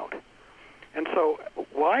pointed out. And so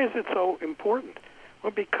why is it so important?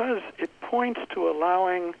 Well, because it points to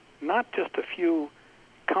allowing not just a few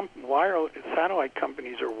satellite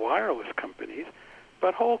companies or wireless companies,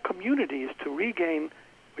 but whole communities to regain,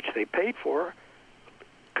 which they paid for,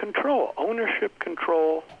 control, ownership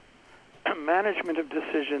control, management of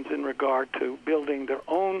decisions in regard to building their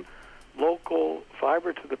own local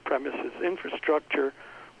fiber to the premises infrastructure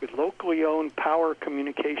with locally owned power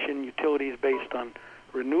communication utilities based on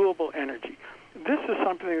renewable energy. This is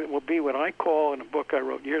something that will be what I call, in a book I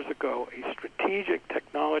wrote years ago, a strategic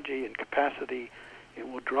technology and capacity. It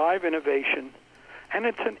will drive innovation, and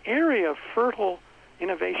it's an area of fertile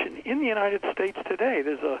innovation in the United States today.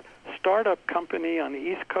 There's a startup company on the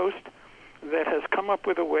East Coast that has come up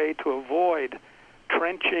with a way to avoid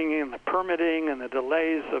trenching and the permitting and the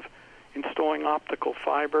delays of installing optical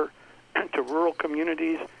fiber to rural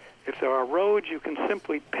communities. If there are roads, you can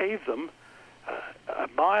simply pave them a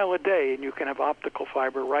mile a day, and you can have optical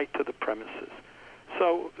fiber right to the premises.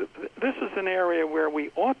 So this is an area where we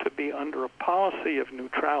ought to be under a policy of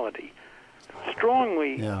neutrality,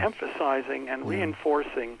 strongly emphasizing and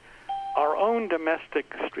reinforcing our own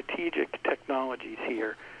domestic strategic technologies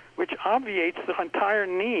here, which obviates the entire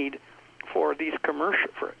need for these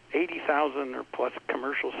for 80,000 or plus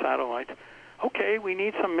commercial satellites. Okay, we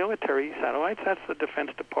need some military satellites. That's the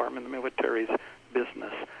Defense Department, the military's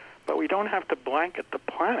business. But we don't have to blanket the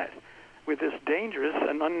planet with this dangerous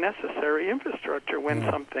and unnecessary infrastructure when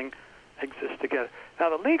something exists together.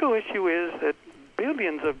 Now, the legal issue is that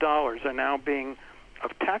billions of dollars are now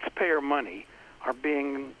of taxpayer money, are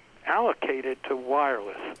being allocated to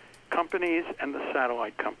wireless companies and the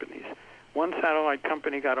satellite companies. One satellite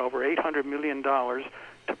company got over $800 million to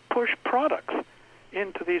push products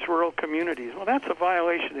into these rural communities. Well, that's a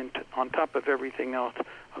violation on top of everything else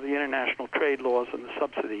of the international trade laws and the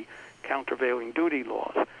subsidy countervailing duty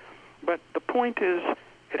laws. But the point is,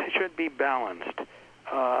 it should be balanced,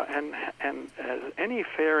 and as any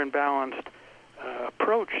fair and balanced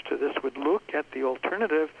approach to this would look at the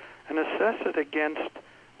alternative and assess it against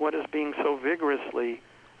what is being so vigorously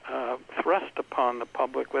thrust upon the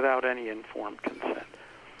public without any informed consent.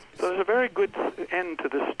 So there's a very good end to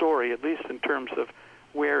this story, at least in terms of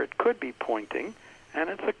where it could be pointing. And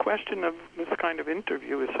it's a question of this kind of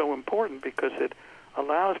interview is so important because it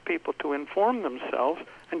allows people to inform themselves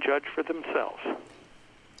and judge for themselves.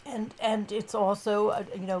 And it's also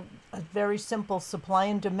a very simple supply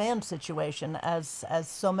and demand situation, as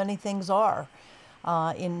so many things are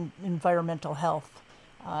in environmental health.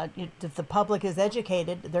 If the public is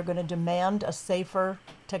educated, they're going to demand a safer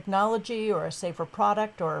technology or a safer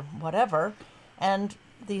product or whatever, and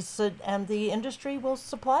the industry will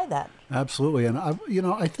supply that. Absolutely. And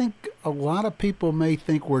I think a lot of people may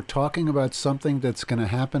think we're talking about something that's going to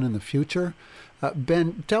happen in the future.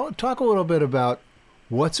 Ben, talk a little bit about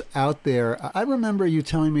what's out there. I remember you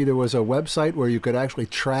telling me there was a website where you could actually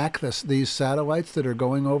track these satellites that are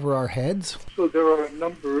going over our heads. So there are a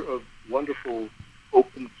number of wonderful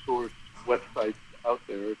open source websites out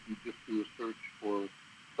there. If you just do a search for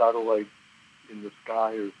satellite in the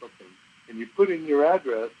sky or something, and you put in your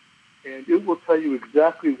address, and it will tell you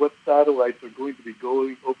exactly what satellites are going to be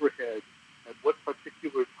going overhead, at what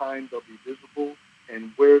particular time they'll be visible,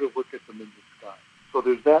 and where to look at them in the sky. So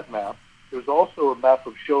there's that map. There's also a map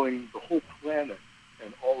of showing the whole planet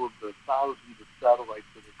and all of the thousands of satellites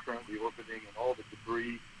that are currently orbiting and all the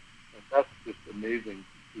debris, and that's just amazing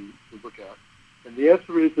to look at. And the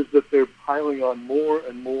answer is that they're piling on more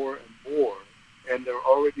and more and more, and they're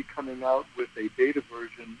already coming out with a beta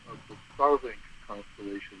version of the Starlink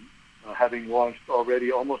constellation, having launched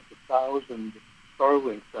already almost 1,000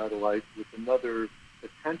 Starlink satellites with another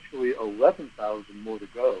potentially 11,000 more to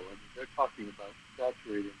go. I mean, they're talking about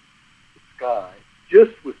saturating the sky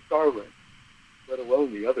just with Starlink, let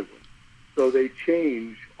alone the other ones. So they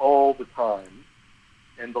change all the time,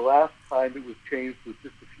 and the last time it was changed was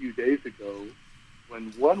just a few days ago when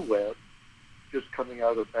OneWeb, just coming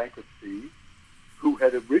out of bankruptcy, who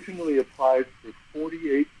had originally applied for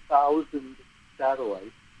 48,000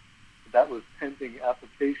 satellites, that was pending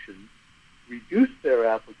application, reduced their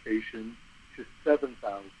application to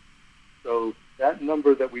 7,000. So that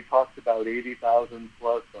number that we talked about, 80,000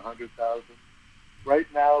 plus 100,000, right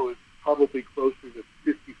now is probably closer to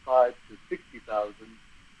 55 to 60,000,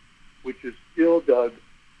 which is still, Doug,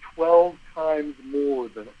 12 times more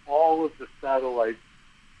than all of the satellites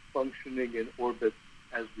functioning in orbit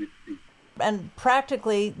as we speak. And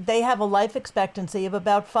practically, they have a life expectancy of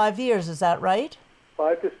about 5 years, is that right?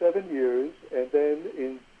 5 to 7 years, and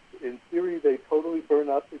then in theory they totally burn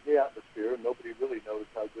up in the atmosphere, and nobody really knows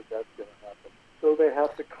how good that's going to happen. So they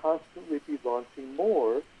have to constantly be launching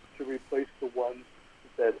more to replace the ones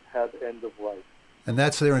that have end of life. And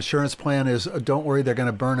that's their insurance plan is, don't worry, they're going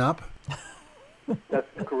to burn up? That's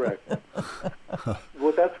correct.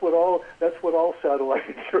 Well, that's what all satellite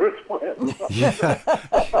insurance plans are.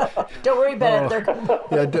 Yeah. Don't worry about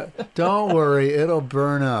it. Don't worry, it'll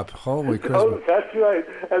burn up. Holy Christmas. Oh, that's right.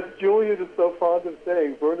 As Julian is so fond of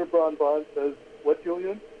saying, Werner Braun says, what,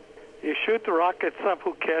 Julian? You shoot the rockets up,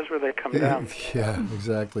 who cares where they come down? Yeah,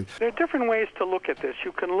 exactly. There are different ways to look at this.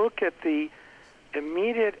 You can look at the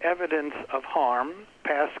immediate evidence of harm,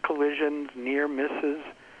 past collisions, near misses.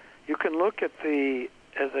 You can look at the,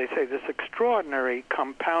 as I say, this extraordinary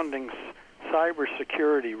compounding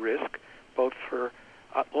cybersecurity risk, both for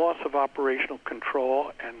loss of operational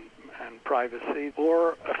control and privacy,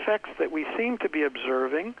 or effects that we seem to be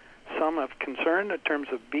observing, some of concern in terms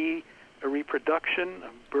of bee reproduction,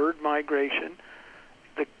 bird migration,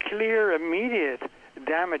 the clear immediate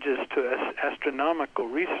damages to astronomical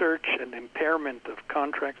research and impairment of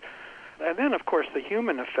contracts, and then, of course, the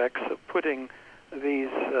human effects of putting these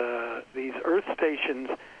Earth stations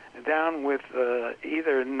down with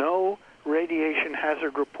either no radiation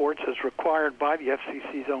hazard reports as required by the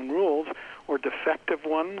FCC's own rules, or defective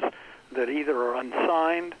ones that either are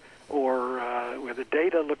unsigned or where the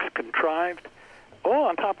data looks contrived. All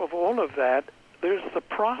on top of all of that, there's the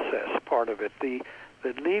process part of it, the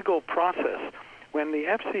legal process. When the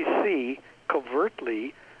FCC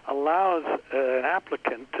covertly allows an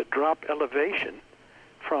applicant to drop elevation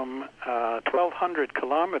from 1,200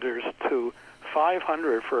 kilometers to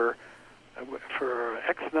 500 for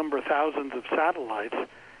X number of thousands of satellites,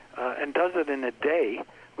 and does it in a day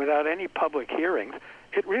without any public hearings,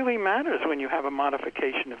 it really matters when you have a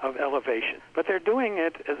modification of elevation. But they're doing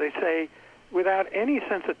it, as I say, without any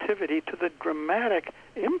sensitivity to the dramatic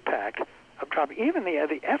impact of dropping. Even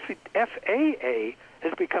the FAA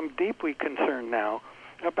has become deeply concerned now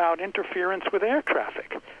about interference with air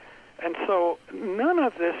traffic. And so none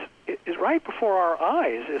of this is right before our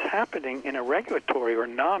eyes is happening in a regulatory or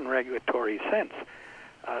non-regulatory sense.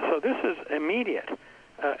 So this is immediate.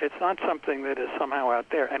 It's not something that is somehow out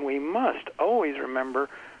there. And we must always remember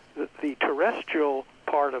that the terrestrial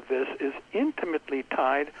part of this is intimately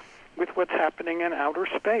tied with what's happening in outer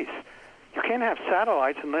space. You can't have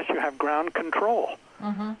satellites unless you have ground control,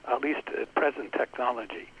 at least at present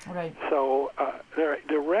technology. Right. So there are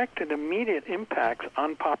direct and immediate impacts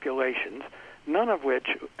on populations, none of which,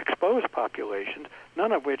 exposed populations,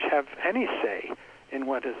 none of which have any say in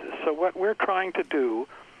what is this. So what we're trying to do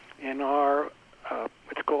in our,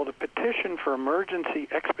 what's called a petition for emergency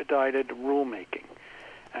expedited rulemaking.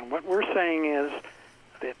 And what we're saying is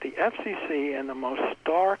that the FCC, in the most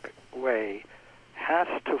stark way, has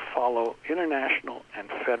to follow international and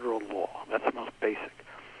federal law. That's the most basic.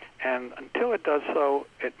 And until it does so,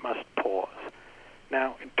 it must pause.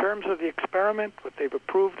 Now, in terms of the experiment, what they've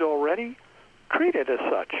approved already, treat it as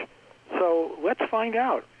such. So let's find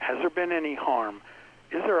out, has there been any harm?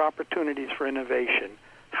 Is there opportunities for innovation?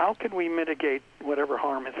 How can we mitigate whatever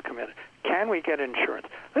harm is committed? Can we get insurance?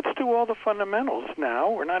 Let's do all the fundamentals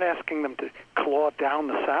now. We're not asking them to claw down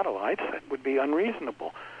the satellites. That would be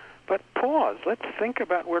unreasonable. But pause. Let's think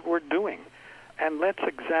about what we're doing, and let's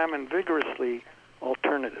examine vigorously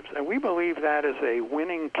alternatives. And we believe that is a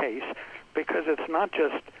winning case because it's not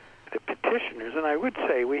just the petitioners. And I would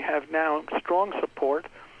say we have now strong support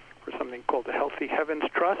for something called the Healthy Heavens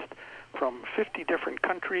Trust from 50 different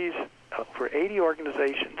countries, for 80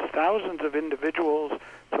 organizations, thousands of individuals,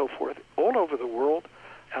 so forth, all over the world.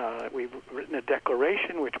 We've written a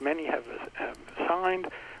declaration, which many have signed.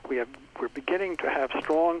 We're beginning to have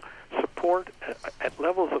strong support at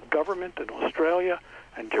levels of government in Australia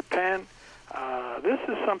and Japan. This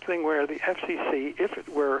is something where the FCC, if it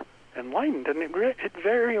were enlightened, and it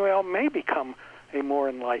very well may become a more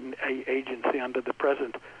enlightened agency under the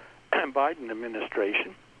present Biden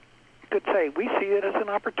administration, could say, we see it as an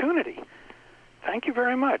opportunity. Thank you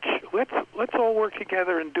very much. Let's all work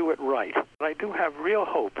together and do it right. I do have real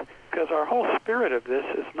hope because our whole spirit of this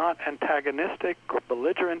is not antagonistic or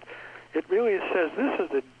belligerent. It really says this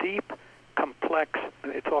is a deep complex,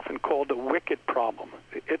 it's often called a wicked problem.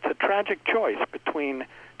 It's a tragic choice between,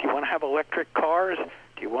 do you want to have electric cars,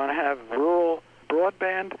 do you want to have rural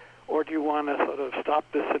broadband, or do you want to sort of stop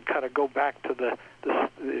this and kind of go back to the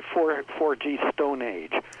 4G Stone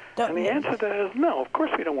Age? And the answer to that is no, of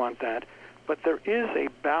course we don't want that. But there is a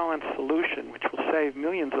balanced solution which will save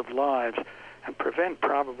millions of lives and prevent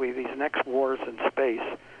probably these next wars in space,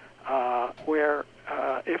 where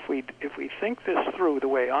if we think this through the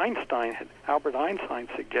way Albert Einstein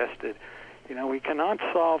suggested, we cannot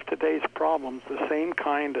solve today's problems the same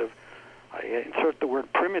kind of, I insert the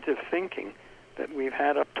word primitive thinking, that we've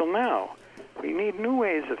had up till now. We need new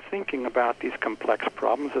ways of thinking about these complex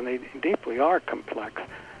problems, and they deeply are complex.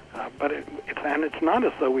 But it's not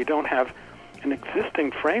as though we don't have an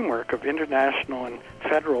existing framework of international and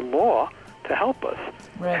federal law to help us.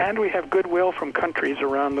 Right. And we have goodwill from countries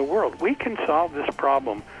around the world. We can solve this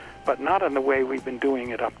problem, but not in the way we've been doing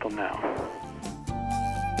it up till now.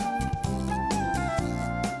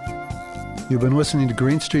 You've been listening to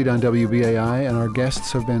Green Street on WBAI, and our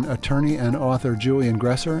guests have been attorney and author Julian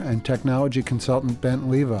Gresser and technology consultant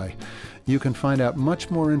Ben Levi. You can find out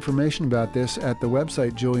much more information about this at the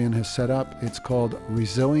website Julian has set up. It's called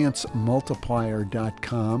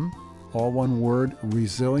resilienceMultiplier.com. All one word,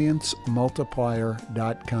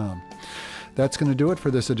 resilienceMultiplier.com. That's going to do it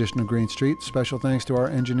for this edition of Green Street. Special thanks to our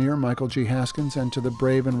engineer, Michael G. Haskins, and to the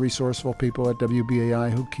brave and resourceful people at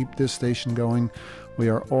WBAI who keep this station going. We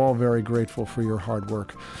are all very grateful for your hard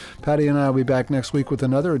work. Patty and I will be back next week with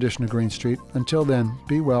another edition of Green Street. Until then,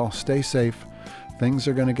 be well, stay safe. Things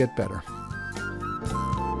are going to get better.